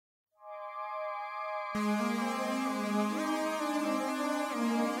Welcome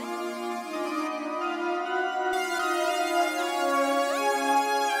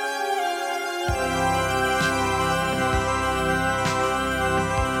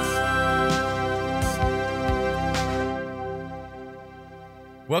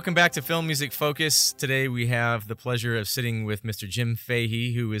back to Film Music Focus. Today we have the pleasure of sitting with Mr. Jim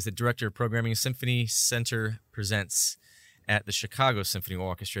Fahey, who is the Director of Programming, Symphony Center Presents at the Chicago Symphony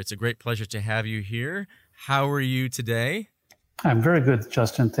Orchestra. It's a great pleasure to have you here. How are you today? I'm very good,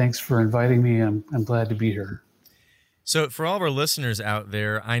 Justin. Thanks for inviting me. I'm glad to be here. So for all of our listeners out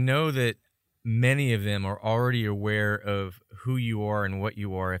there, I know that many of them are already aware of who you are and what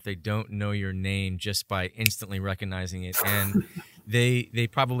you are if they don't know your name just by instantly recognizing it. And they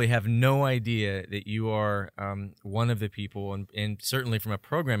probably have no idea that you are one of the people, and certainly from a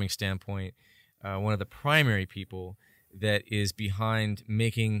programming standpoint, one of the primary people that is behind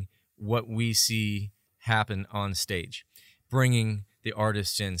making what we see happen on stage, bringing the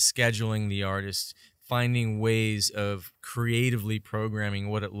artists in, scheduling the artists, finding ways of creatively programming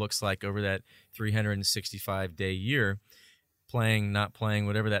what it looks like over that 365-day year, playing, not playing,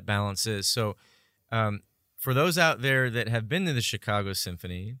 whatever that balance is. So for those out there that have been to the Chicago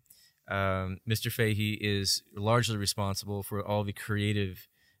Symphony, Mr. Fahey is largely responsible for all the creative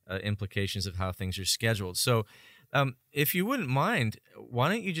implications of how things are scheduled. So if you wouldn't mind, why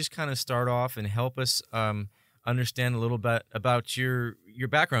don't you just kind of start off and help us understand a little bit about your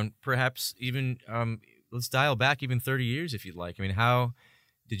background, perhaps even let's dial back even 30 years if you'd like. I mean, how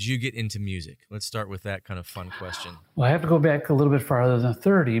did you get into music? Let's start with that kind of fun question. Well, I have to go back a little bit farther than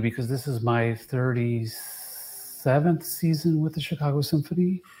 30 because this is my 37th season with the Chicago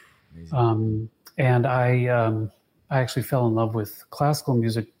Symphony. And I actually fell in love with classical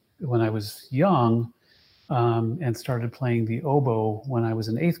music when I was young and started playing the oboe when I was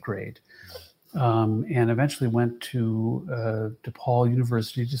in 8th grade. And eventually went to DePaul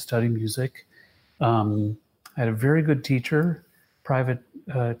University to study music. I had a very good teacher, private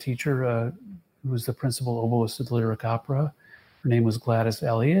teacher, who was the principal oboist of the Lyric Opera. Her name was Gladys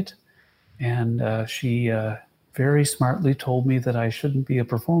Elliott. And she very smartly told me that I shouldn't be a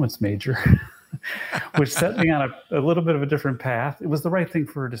performance major, which set me on a little bit of a different path. It was the right thing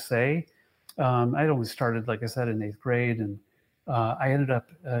for her to say. I'd only started, like I said, in 8th grade, and I ended up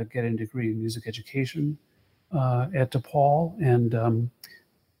getting a degree in music education at DePaul, and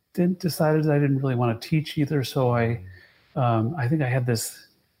decided that I didn't really want to teach either. So I think I had this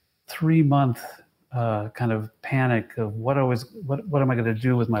 3-month kind of panic of what am I going to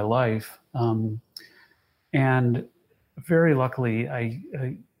do with my life? And very luckily, I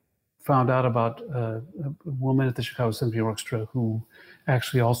found out about a woman at the Chicago Symphony Orchestra who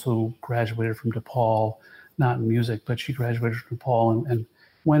actually also graduated from DePaul, not in music, but she graduated from DePaul and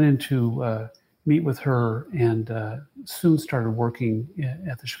went in to meet with her, and soon started working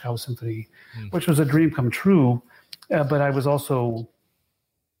at the Chicago Symphony, which was a dream come true. But I was also,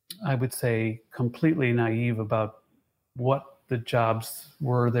 I would say, completely naive about what the jobs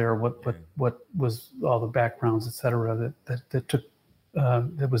were there, what was all the backgrounds, et cetera, that took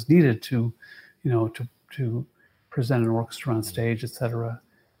that was needed to, to present an orchestra on stage, et cetera.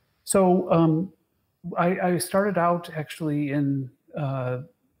 So I started out actually in it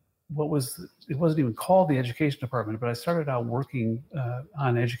wasn't even called the education department, but I started out working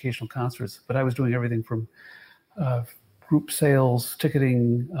on educational concerts. But I was doing everything from group sales,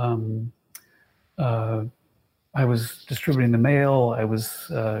 ticketing. I was distributing the mail. I was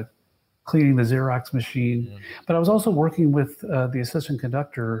cleaning the Xerox machine. But I was also working with the assistant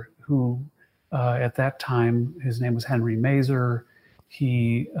conductor who, at that time, his name was Henry Mazer.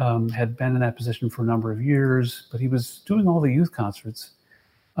 He had been in that position for a number of years, but he was doing all the youth concerts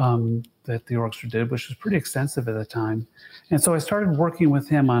that the orchestra did, which was pretty extensive at the time. And so I started working with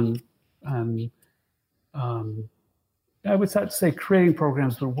him on I would say creating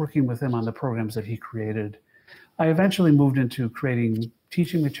programs, but working with him on the programs that he created. I eventually moved into creating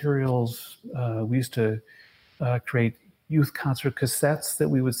teaching materials. We used to create youth concert cassettes that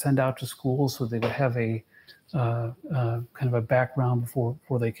we would send out to schools so they would have a kind of a background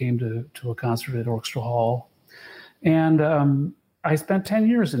before they came to a concert at Orchestra Hall. And I spent 10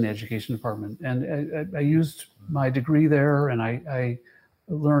 years in the education department, and I used my degree there, and I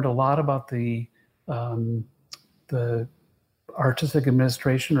learned a lot about the artistic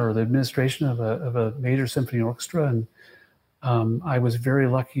administration, or the administration of a major symphony orchestra. And I was very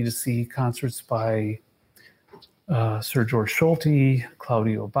lucky to see concerts by Sir George Solti,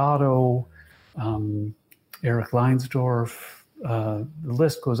 Claudio Abbado, Eric Leinsdorf, the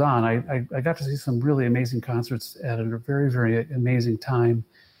list goes on. I got to see some really amazing concerts at a very, very amazing time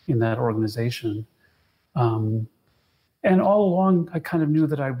in that organization. Um, and all along, I kind of knew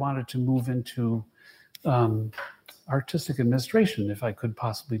that I wanted to move into artistic administration if I could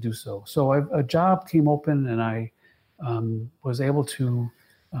possibly do so. So a job came open, and I was able to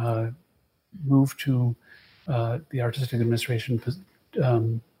move to the artistic administration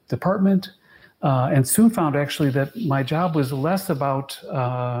department, and soon found actually that my job was less about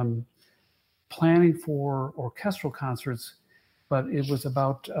planning for orchestral concerts, but it was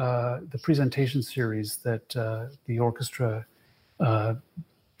about the presentation series that the orchestra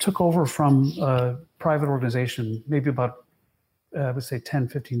took over from a private organization, maybe about, I would say 10,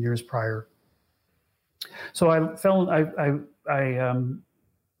 15 years prior. So I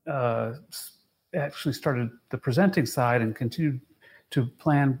actually started the presenting side and continued to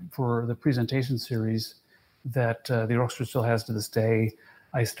plan for the presentation series that the orchestra still has to this day.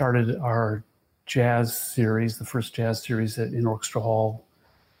 I started our jazz series, the first jazz series in Orchestra Hall.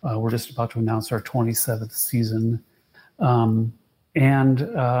 We're just about to announce our 27th season. And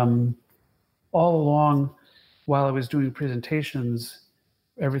all along, while I was doing presentations,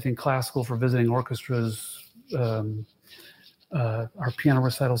 everything classical for visiting orchestras, our piano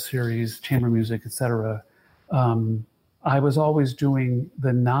recital series, chamber music, etc. I was always doing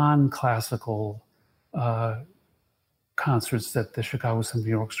the non-classical concerts that the Chicago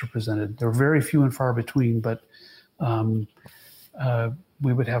Symphony Orchestra presented. There were very few and far between, but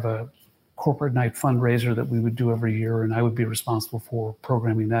we would have a corporate night fundraiser that we would do every year, and I would be responsible for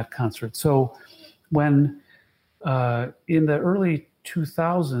programming that concert. So when in the early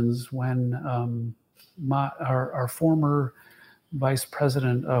 2000s, when our former vice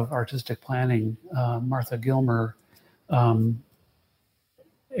president of artistic planning, Martha Gilmer,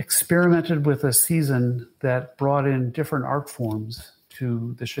 experimented with a season that brought in different art forms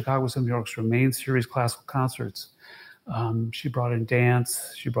to the Chicago Symphony Orchestra main series classical concerts. She brought in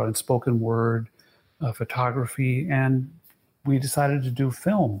dance, she brought in spoken word, photography, and we decided to do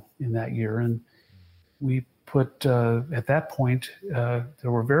film in that year. And we put, at that point, there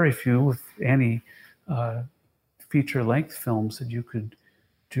were very few, if any, feature-length films that you could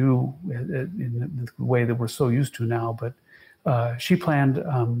do in the way that we're so used to now. But she planned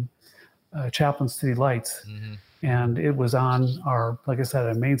Chaplin City Lights, and it was on our, like I said,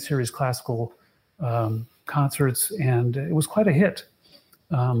 our main series classical concerts, and it was quite a hit.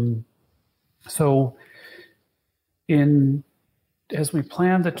 So as we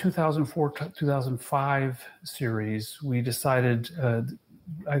planned the 2004-2005 series, we decided,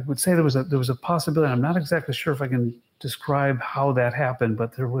 I would say there was a possibility. I'm not exactly sure if I can describe how that happened,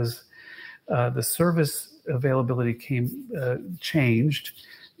 but there was the service availability changed,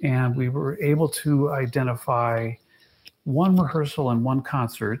 and we were able to identify one rehearsal and one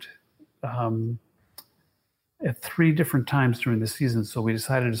concert at 3 different times during the season. So we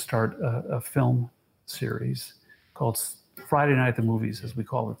decided to start a film series called Friday Night at the Movies, as we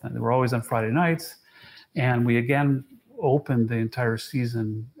call it then. They were always on Friday nights, and we again opened the entire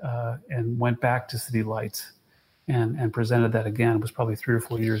season and went back to City Lights and presented that again. It was probably 3 or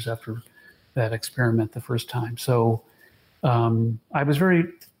 4 years after that experiment the first time. So I was very,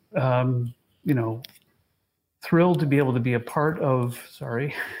 thrilled to be able to be a part of.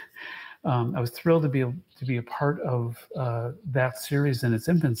 I was thrilled to be a part of that series in its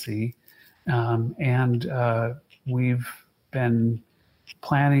infancy, and we've been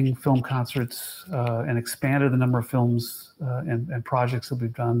planning film concerts and expanded the number of films and projects that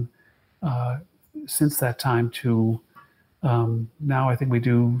we've done since that time to now I think we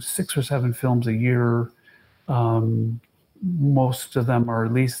do 6 or 7 films a year. Most of them are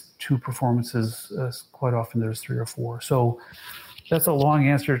at least 2 performances. Quite often there's 3 or 4. So that's a long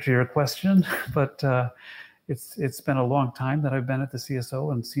answer to your question, but it's been a long time that I've been at the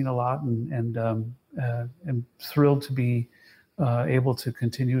CSO and seen a lot, and am thrilled to be able to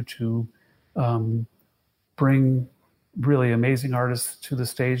continue to bring really amazing artists to the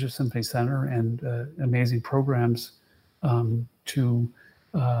stage of Symphony Center and amazing programs to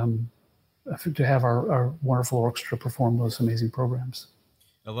have our wonderful orchestra perform those amazing programs.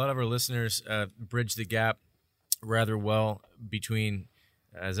 A lot of our listeners bridge the gap rather well between,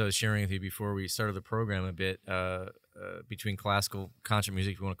 as I was sharing with you before we started the program a bit, between classical concert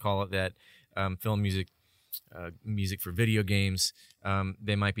music, if you want to call it that, film music, music for video games.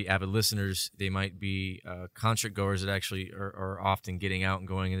 They might be avid listeners. They might be concert goers that actually are often getting out and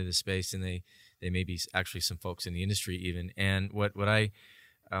going into the space, and they may be actually some folks in the industry even. And what I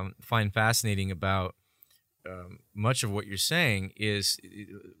find fascinating about much of what you're saying is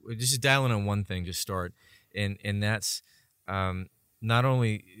just dial in on one thing to start, and that's not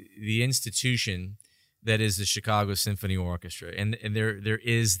only the institution that is the Chicago Symphony Orchestra, and there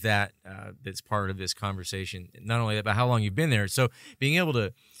is that that's part of this conversation. Not only that, but how long you've been there. So being able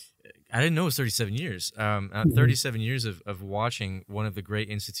to, I didn't know it was 37 years. 37 years of watching one of the great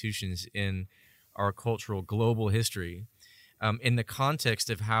institutions in our cultural global history, in the context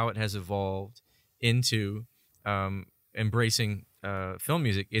of how it has evolved into embracing film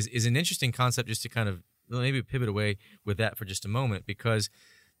music is an interesting concept. Just to kind of maybe pivot away with that for just a moment, because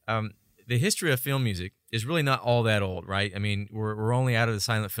the history of film music is really not all that old, right? I mean, we're only out of the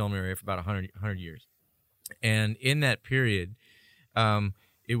silent film area for about 100 years. And in that period,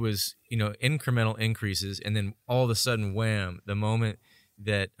 it was, incremental increases. And then all of a sudden, wham, the moment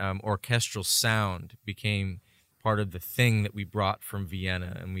that orchestral sound became part of the thing that we brought from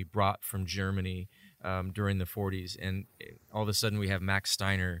Vienna and we brought from Germany during the 40s. And all of a sudden we have Max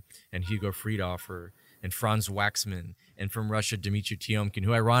Steiner and Hugo Friedhofer and Franz Waxman, and from Russia, Dmitri Tiomkin,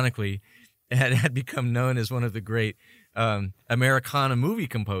 who ironically had become known as one of the great Americana movie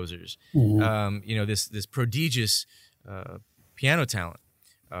composers. This prodigious piano talent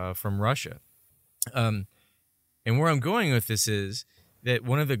from Russia. And where I'm going with this is that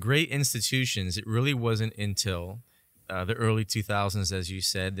one of the great institutions, it really wasn't until the early 2000s, as you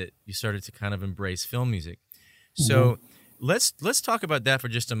said, that you started to kind of embrace film music. So let's talk about that for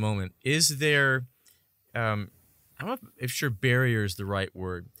just a moment. Is there, I don't know if barrier is the right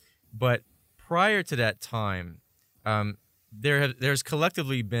word, but prior to that time, there's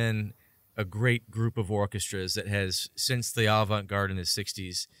collectively been a great group of orchestras that has, since the avant-garde in the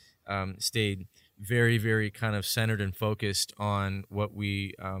 60s, stayed very, very kind of centered and focused on what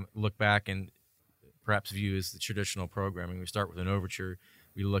we look back and perhaps view as the traditional programming. We start with an overture,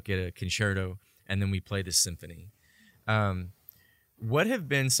 we look at a concerto, and then we play the symphony. What have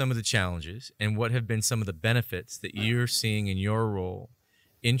been some of the challenges and what have been some of the benefits that you're seeing in your role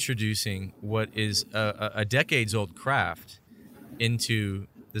introducing what is a decades-old craft into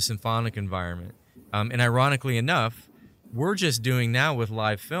the symphonic environment? And ironically enough, we're just doing now with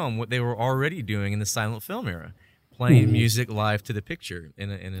live film what they were already doing in the silent film era, playing music live to the picture in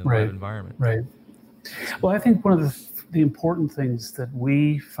a live environment. Right. Well, I think one of the important things that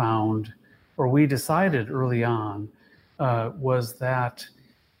we found, or we decided early on, was that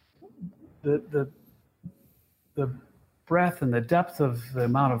the breadth and the depth of the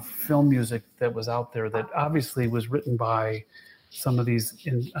amount of film music that was out there, that obviously was written by some of these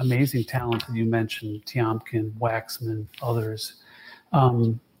amazing talents that you mentioned, Tiomkin, Waxman, others.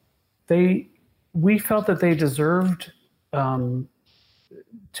 We felt that they deserved to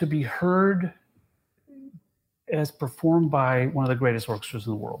be heard as performed by one of the greatest orchestras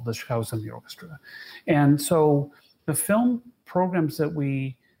in the world, the Chicago Symphony Orchestra. And so the film programs that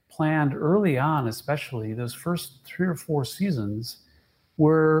we planned early on, especially those first 3 or 4 seasons,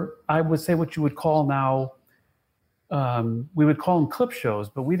 were, I would say, what you would call now, we would call them clip shows,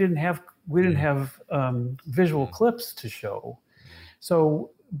 but we didn't have visual clips to show.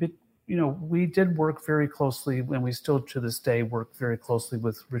 So, we did work very closely, and we still to this day work very closely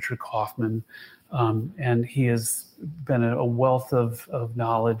with Richard Kaufman, and he has been a wealth of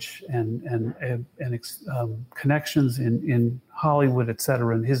knowledge and connections in Hollywood, et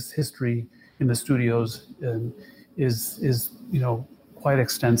cetera, and his history in the studios is quite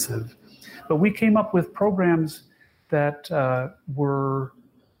extensive. But we came up with programs that were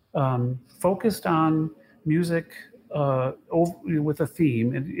focused on music with a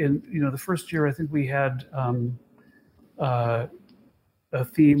theme. And the first year, I think we had a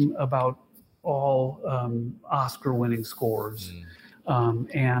theme about all Oscar-winning scores,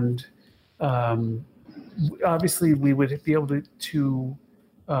 and obviously we would be able to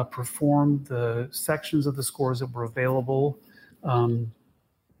perform the sections of the scores that were available, and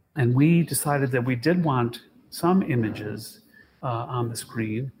we decided that we did want some images on the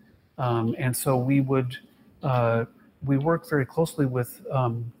screen, and so we worked very closely with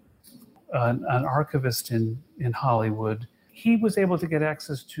an archivist in Hollywood. He was able to get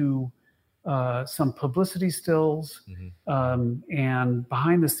access to some publicity stills and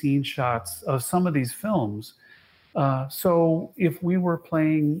behind-the-scenes shots of some of these films. So if we were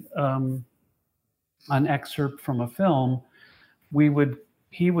playing an excerpt from a film,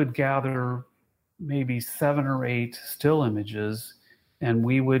 he would gather maybe 7 or 8 still images, and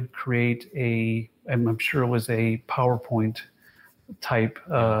we would create and I'm sure it was a PowerPoint type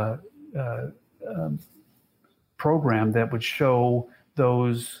program that would show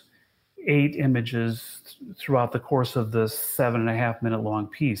those 8 images throughout the course of the 7.5 minute long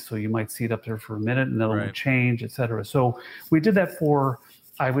piece. So you might see it up there for a minute and then it would change, et cetera. So we did that for,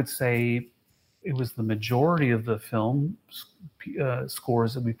 I would say, it was the majority of the film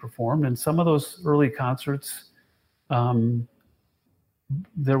scores that we performed. And some of those early concerts,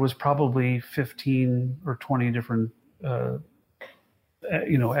 there was probably 15 or 20 different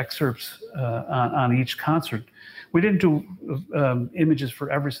excerpts on each concert. We didn't do images for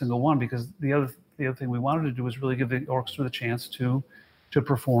every single one, because the other thing we wanted to do was really give the orchestra the chance to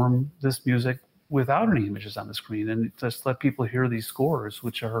perform this music without any images on the screen, and just let people hear these scores,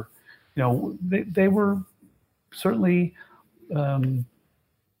 which are, they were certainly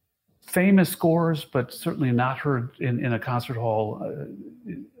famous scores, but certainly not heard in a concert hall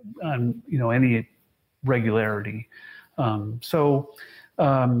on any regularity.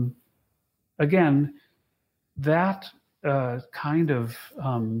 Again, that kind of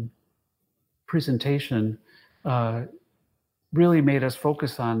presentation really made us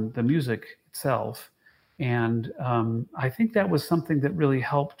focus on the music itself. And I think that was something that really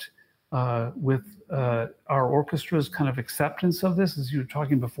helped with our orchestra's kind of acceptance of this, as you were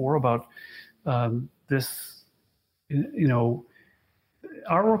talking before about this,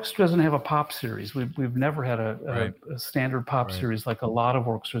 our orchestra doesn't have a pop series. We've never had a standard pop series like a lot of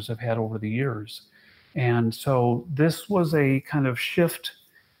orchestras have had over the years. And so this was a kind of shift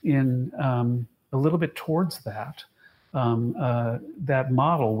in a little bit towards that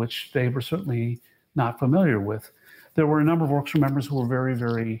model, which they were certainly not familiar with. There were a number of orchestra members who were very,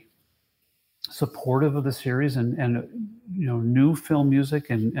 very supportive of the series and knew film music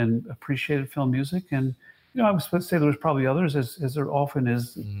and appreciated film music. And I was supposed to say there was probably others, as there often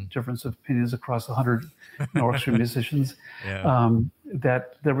is, difference of opinions across 100 orchestra musicians.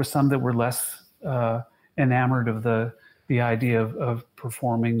 That there were some that were less enamored of the idea of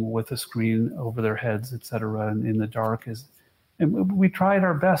performing with a screen over their heads, et cetera, and in the dark. And we tried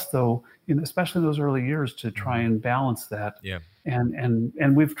our best, though, especially in those early years, to try and balance that.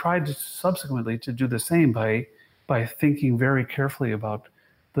 And we've tried subsequently to do the same by thinking very carefully about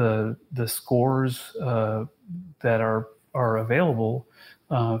the scores that are available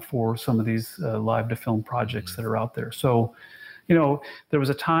for some of these live to film projects that are out there. So, there was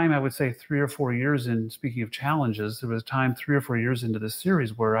a time, I would say 3 or 4 years in, speaking of challenges, there was a time 3 or 4 years into this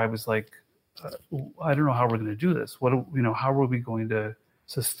series where I was like, I don't know how we're going to do this. How are we going to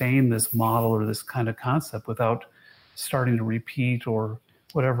sustain this model or this kind of concept without starting to repeat or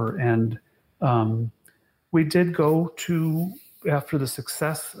whatever? And we did go to, after the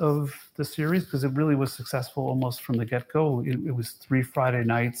success of the series, because it really was successful almost from the get-go, it was 3 Friday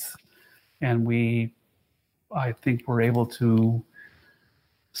nights, and I think we're able to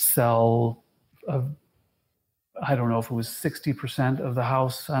sell, I don't know if it was 60% of the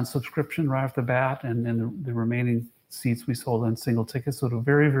house on subscription right off the bat, and then the remaining seats we sold on single tickets. So a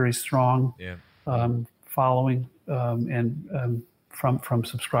very, very strong following and from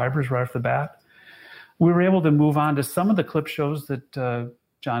subscribers right off the bat. We were able to move on to some of the clip shows that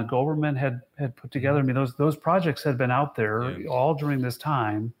John Goberman had put together. I mean, those projects had been out there all during this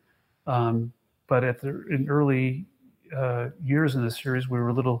time. But in early years in the series, we were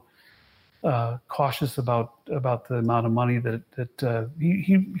a little cautious about the amount of money that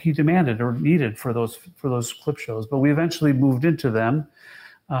he demanded or needed for those clip shows. But we eventually moved into them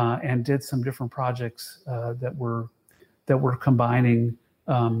and did some different projects that were combining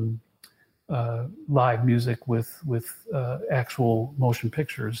live music with actual motion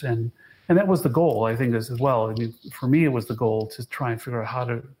pictures, and that was the goal, I think, as well. I mean, for me, it was the goal to try and figure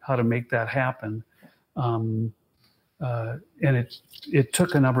out how to make that happen. And it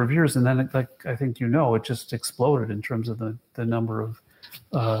took a number of years, and then like I think it just exploded in terms of the number of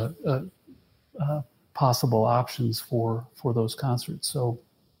possible options for those concerts. So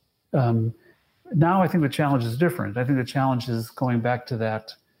now I think the challenge is different. I think the challenge is going back to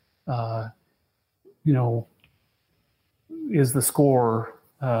that. Is the score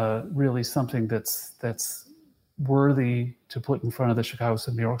really something that's worthy to put in front of the Chicago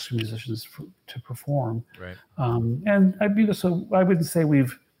Symphony Orchestra musicians to perform? Right. And so I wouldn't say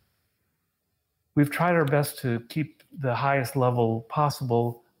we've tried our best to keep the highest level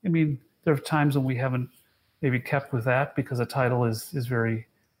possible. I mean, there are times when we haven't maybe kept with that because the title is very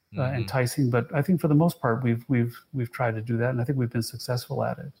enticing, but I think for the most part we've tried to do that, and I think we've been successful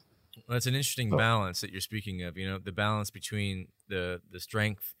at it. Well, that's an interesting balance that you're speaking of. The balance between the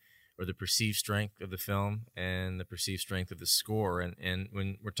strength or the perceived strength of the film and the perceived strength of the score. And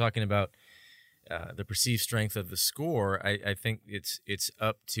when we're talking about the perceived strength of the score, I think it's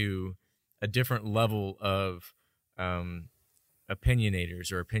up to a different level of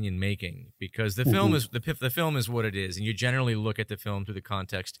opinionators or opinion making, because the film is the film is what it is, and you generally look at the film through the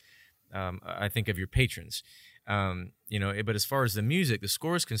context, I think, of your patrons. But as far as the music, the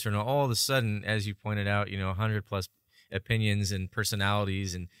score is concerned, all of a sudden, as you pointed out, 100 plus opinions and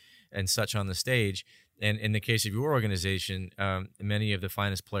personalities and such on the stage. And in the case of your organization, many of the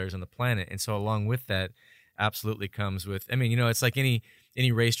finest players on the planet. And so along with that, absolutely comes with, it's like any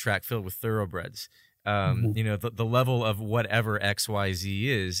racetrack filled with thoroughbreds. The level of whatever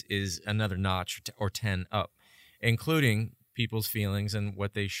XYZ is another notch or 10 up, including people's feelings and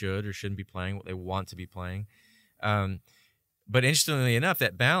what they should or shouldn't be playing, what they want to be playing. But interestingly enough,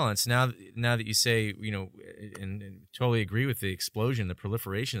 that balance, now that you say, and totally agree with the explosion, the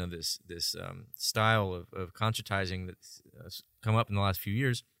proliferation of this style of concertizing that's come up in the last few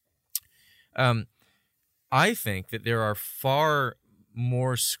years, I think that there are far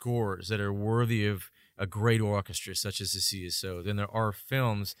more scores that are worthy of a great orchestra such as the CSO than there are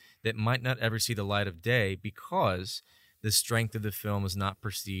films that might not ever see the light of day because the strength of the film is not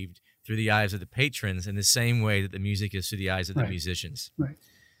perceived through the eyes of the patrons in the same way that the music is through the eyes of the musicians. Right.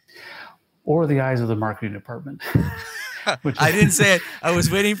 Or the eyes of the marketing department. I didn't say it. I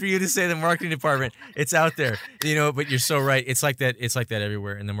was waiting for you to say the marketing department. It's out there, but you're so right. It's like that. It's like that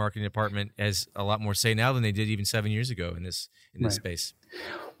everywhere. And the marketing department has a lot more say now than they did even 7 years ago in this space.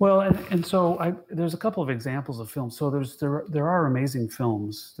 Well, and so there's a couple of examples of films. So there are amazing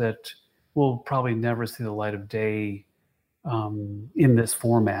films that will probably never see the light of day in this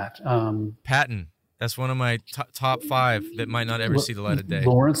format. Patton. That's one of my top 5 that might not ever see the light of day.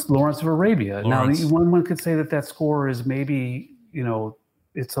 Lawrence of Arabia. Lawrence. Now, one could say that score is maybe,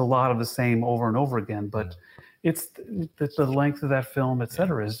 it's a lot of the same over and over again, but it's the length of that film, et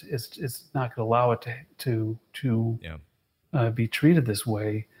cetera, is not going to allow it to be treated this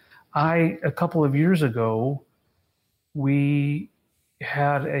way. A couple of years ago, we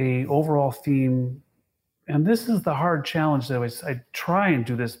had a overall theme. And this is the hard challenge that I try and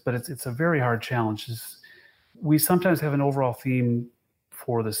do this, but it's a very hard challenge. We sometimes have an overall theme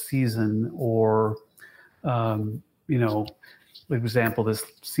for the season, or, for example, this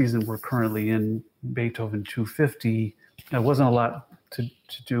season we're currently in, Beethoven 250. There wasn't a lot to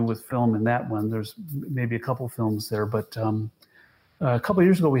do with film in that one. There's maybe a couple films there, but a couple of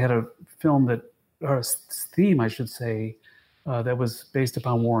years ago we had a film or a theme, I should say, that was based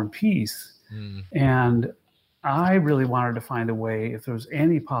upon War and Peace. And I really wanted to find a way, if there was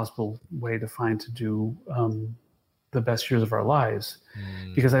any possible way to do The Best Years of Our Lives,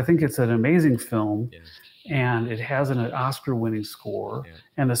 because I think it's an amazing film, and it has an Oscar-winning score,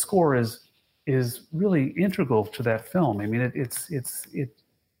 and the score is really integral to that film. I mean,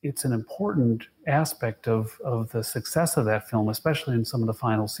 it's an important aspect of the success of that film, especially in some of the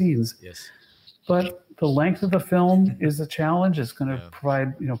final scenes. Yes. But the length of the film is a challenge. It's going to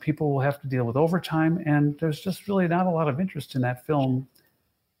provide, people will have to deal with overtime, and there's just really not a lot of interest in that film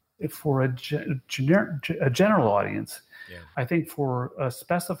for a general audience. Yeah. I think for a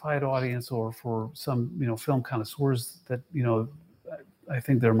specified audience, or for some, film connoisseurs, that, I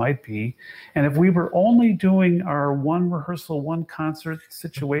think there might be. And if we were only doing our one rehearsal, one concert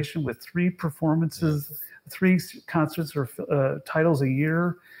situation with 3 performances, 3 concerts or titles a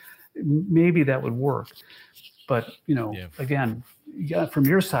year, maybe that would work. But, again, from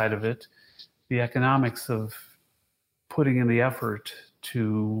your side of it, the economics of putting in the effort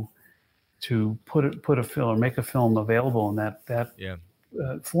to put a film or make a film available in that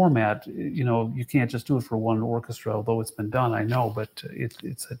format, you can't just do it for one orchestra, although it's been done, I know, but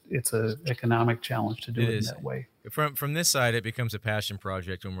it's a economic challenge to do it in that way. From this side, it becomes a passion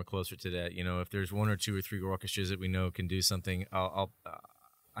project when we're closer to that. If there's 1 or 2 or 3 orchestras that we know can do something,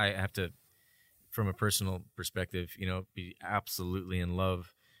 I have to, from a personal perspective, be absolutely in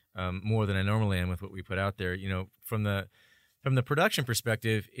love, more than I normally am with what we put out there. From the production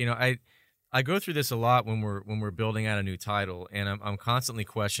perspective, I go through this a lot when we're building out a new title, and I'm constantly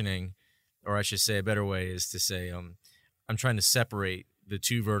questioning, or I should say, a better way is to say, I'm trying to separate the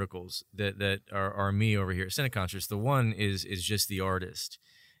 2 verticals that are me over here at Cineconcerts. The one is just the artist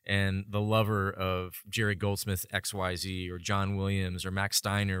and the lover of Jerry Goldsmith's XYZ, or John Williams, or Max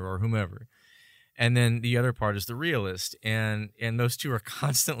Steiner, or whomever. And then the other part is the realist, and those 2 are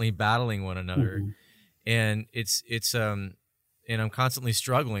constantly battling one another. And and I'm constantly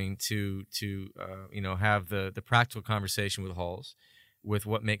struggling to have the practical conversation with halls, with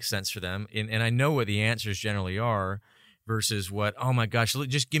what makes sense for them. And I know what the answers generally are, versus what, oh my gosh,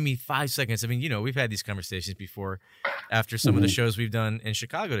 just give me 5 seconds. I mean, we've had these conversations before after some of the shows we've done in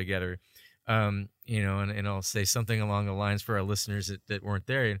Chicago together, and I'll say something along the lines for our listeners that weren't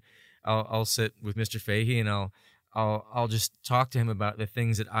there. And I'll sit with Mr. Fahey, and I'll just talk to him about the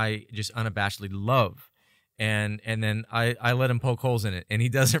things that I just unabashedly love. and then I let him poke holes in it, and he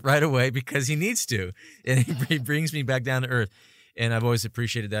does it right away because he needs to, and he brings me back down to earth. And I've always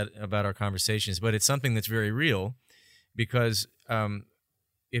appreciated that about our conversations. But it's something that's very real, because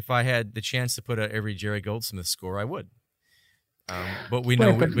if I had the chance to put out every Jerry Goldsmith score, I would. But we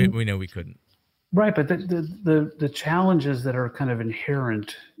know we know we couldn't. Right, but the challenges that are kind of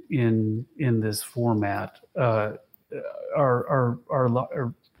inherent in this format are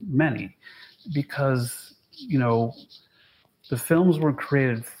many, because the films were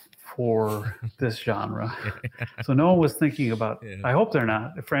created for this genre, so no one was thinking about. Yeah. I hope they're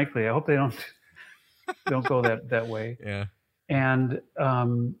not. Frankly, I hope they don't go that way. Yeah, and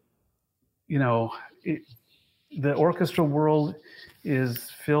the orchestra world is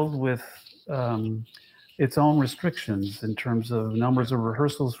filled with its own restrictions in terms of numbers of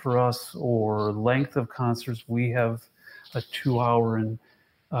rehearsals for us or length of concerts. We have a 2-hour and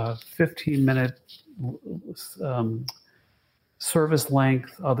 15-minute service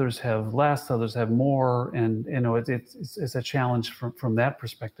length. Others have less, others have more, and it's a challenge from that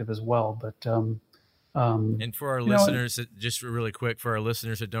perspective as well. But and for our listeners, just really quick, for our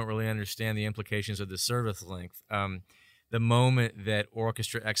listeners that don't really understand the implications of the service length, the moment that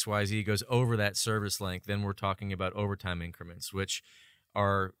Orchestra XYZ goes over that service length, then we're talking about overtime increments, which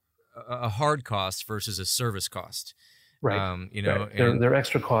are a hard cost versus a service cost. Right. Right. They're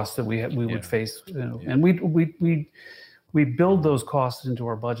extra costs that we would face, and we build those costs into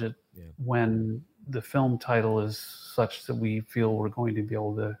our budget when the film title is such that we feel we're going to be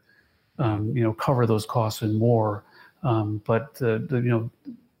able to, cover those costs and more. But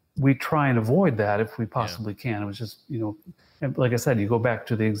we try and avoid that if we possibly can. It was just, like I said, you go back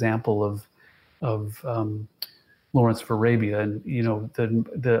to the example of Lawrence of Arabia, and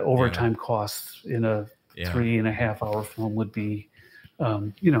the overtime costs in a 3.5-hour film would be,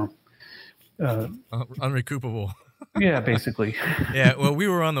 unrecoupable. Yeah, basically. Yeah, well, we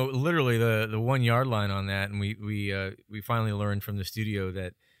were on literally the 1 yard line on that, and we finally learned from the studio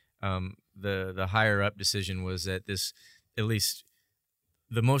that the higher up decision was that this, at least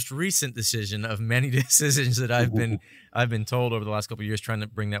the most recent decision of many decisions that I've been told over the last couple of years trying to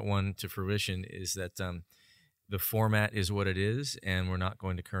bring that one to fruition, is that the format is what it is, and we're not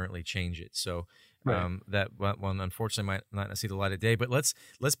going to currently change it. So that one unfortunately might not see the light of day. But let's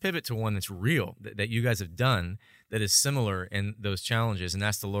pivot to one that's real, that you guys have done, that is similar in those challenges, and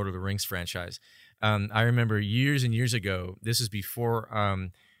that's the Lord of the Rings franchise. I remember years and years ago, this is before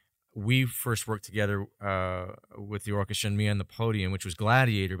we first worked together with the orchestra and me on the podium, which was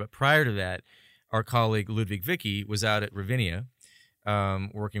Gladiator. But prior to that, our colleague Ludwig Vicky was out at Ravinia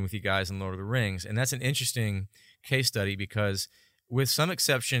working with you guys in Lord of the Rings. And that's an interesting case study, because with some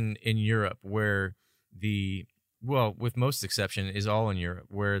exception in Europe, where with most exception is all in Europe,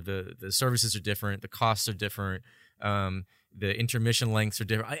 where the services are different, the costs are different, the intermission lengths are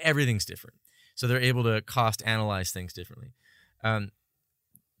different, everything's different. So they're able to cost analyze things differently.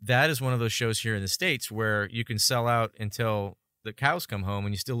 That is one of those shows here in the States where you can sell out until the cows come home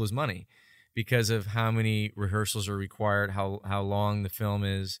and you still lose money because of how many rehearsals are required, how long the film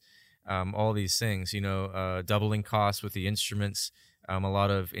is, all these things, doubling costs with the instruments, a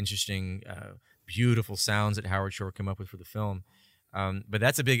lot of interesting, beautiful sounds that Howard Shore came up with for the film. But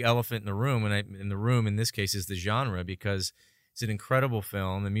that's a big elephant in the room. And the room in this case is the genre, because it's an incredible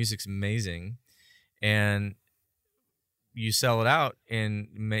film. The music's amazing. And you sell it out in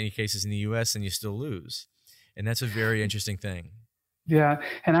many cases in the U.S. and you still lose. And that's a very interesting thing. Yeah.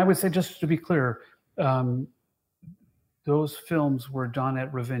 And I would say, just to be clear, those films were done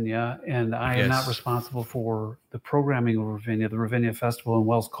at Ravinia, and I am not responsible for the programming of Ravinia. The Ravinia Festival, and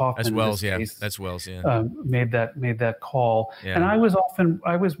Wells Kaufman. That's Wells, case, that's Wells, yeah. Made that call. Yeah. And I was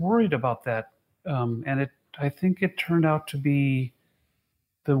worried about that. And I think it turned out to be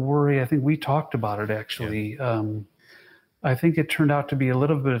the worry. I think we talked about it actually. Yeah. I think it turned out to be a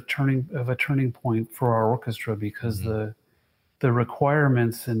little bit of a turning point for our orchestra, because the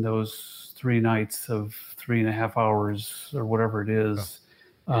requirements in those 3 nights of 3.5 hours or whatever it is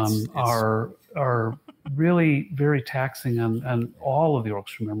are really very taxing on all of the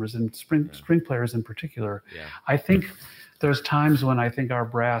orchestra members, and string players in particular. Yeah. I think there's times when I think our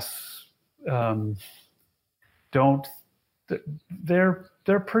brass they're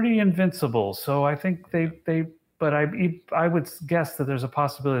pretty invincible. So I think but I would guess that there's a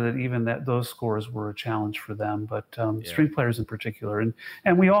possibility that even those scores were a challenge for them, but string players in particular.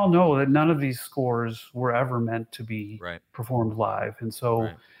 And we all know that none of these scores were ever meant to be performed live. And so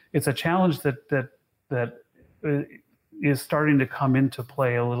it's a challenge that is starting to come into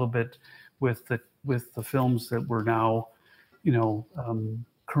play a little bit with the films that we're now,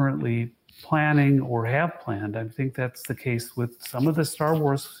 currently planning or have planned. I think that's the case with some of the Star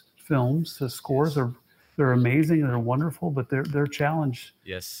Wars films. The scores they're amazing, they're wonderful, but they're challenged.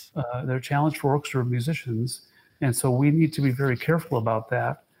 Yes, they're challenged for orchestra musicians, and so we need to be very careful about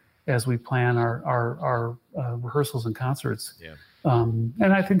that as we plan our rehearsals and concerts. Yeah.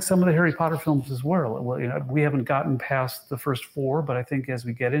 And I think some of the Harry Potter films as well. We haven't gotten past the first 4, but I think as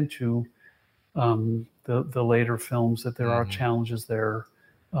we get into the later films, that there are challenges there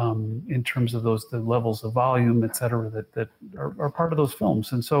in terms of the levels of volume, et cetera, that are part of those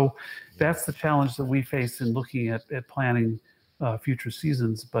films. And so that's the challenge that we face in looking at planning future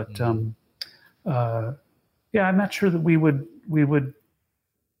seasons. But I'm not sure that we would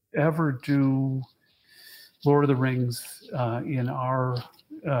ever do Lord of the Rings on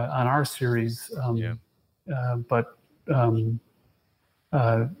our series. But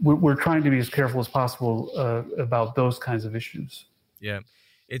we're trying to be as careful as possible about those kinds of issues. Yeah.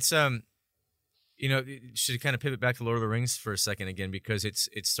 It's should kind of pivot back to Lord of the Rings for a second again, because it's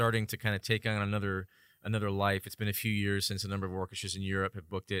starting to kind of take on another life. It's been a few years since a number of orchestras in Europe have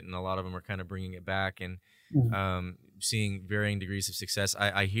booked it, and a lot of them are kind of bringing it back and seeing varying degrees of success.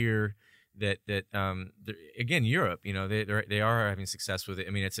 I hear that again, Europe, they are having success with it.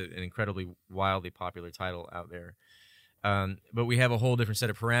 I mean, it's an incredibly wildly popular title out there. But we have a whole different set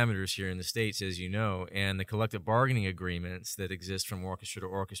of parameters here in the States, as you know, and the collective bargaining agreements that exist from orchestra to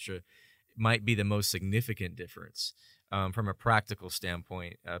orchestra might be the most significant difference from a practical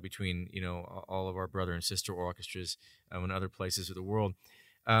standpoint between all of our brother and sister orchestras in other places of the world.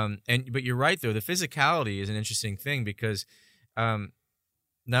 But you're right, though, the physicality is an interesting thing, because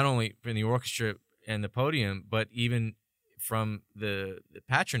not only from the orchestra and the podium, but even from the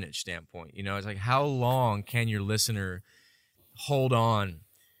patronage standpoint, it's like, how long can your listener hold on?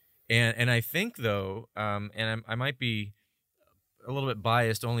 And I think, though, and I might be a little bit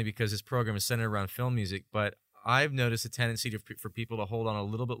biased only because this program is centered around film music, but I've noticed a tendency for people to hold on a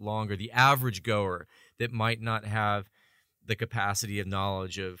little bit longer. The average goer that might not have the capacity of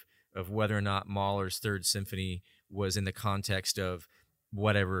knowledge of whether or not Mahler's Third Symphony was in the context of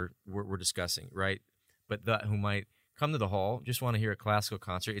whatever we're discussing, right? But who might come to the hall, just want to hear a classical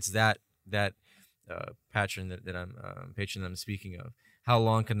concert. It's that patron that I'm speaking of. How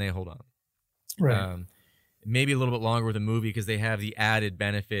long can they hold on? Right. Maybe a little bit longer with a movie, because they have the added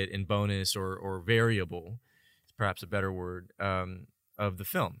benefit and bonus or variable, is perhaps a better word, of the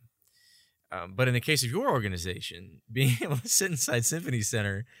film. But in the case of your organization, being able to sit inside Symphony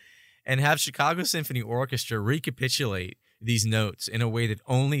Center and have Chicago Symphony Orchestra recapitulate these notes in a way that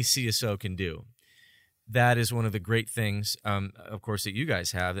only CSO can do, that is one of the great things, of course, that you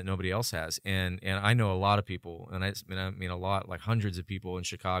guys have that nobody else has. And I know a lot of people, and I mean a lot, like hundreds of people in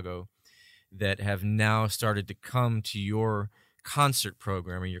Chicago, that have now started to come to your concert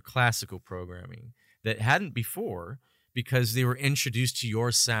programming, your classical programming, that hadn't before, because they were introduced to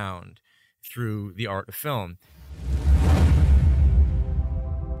your sound through the art of film.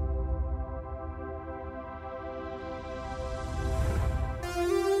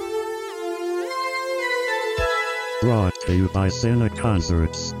 Brought to you by Sena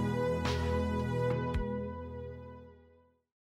Concerts.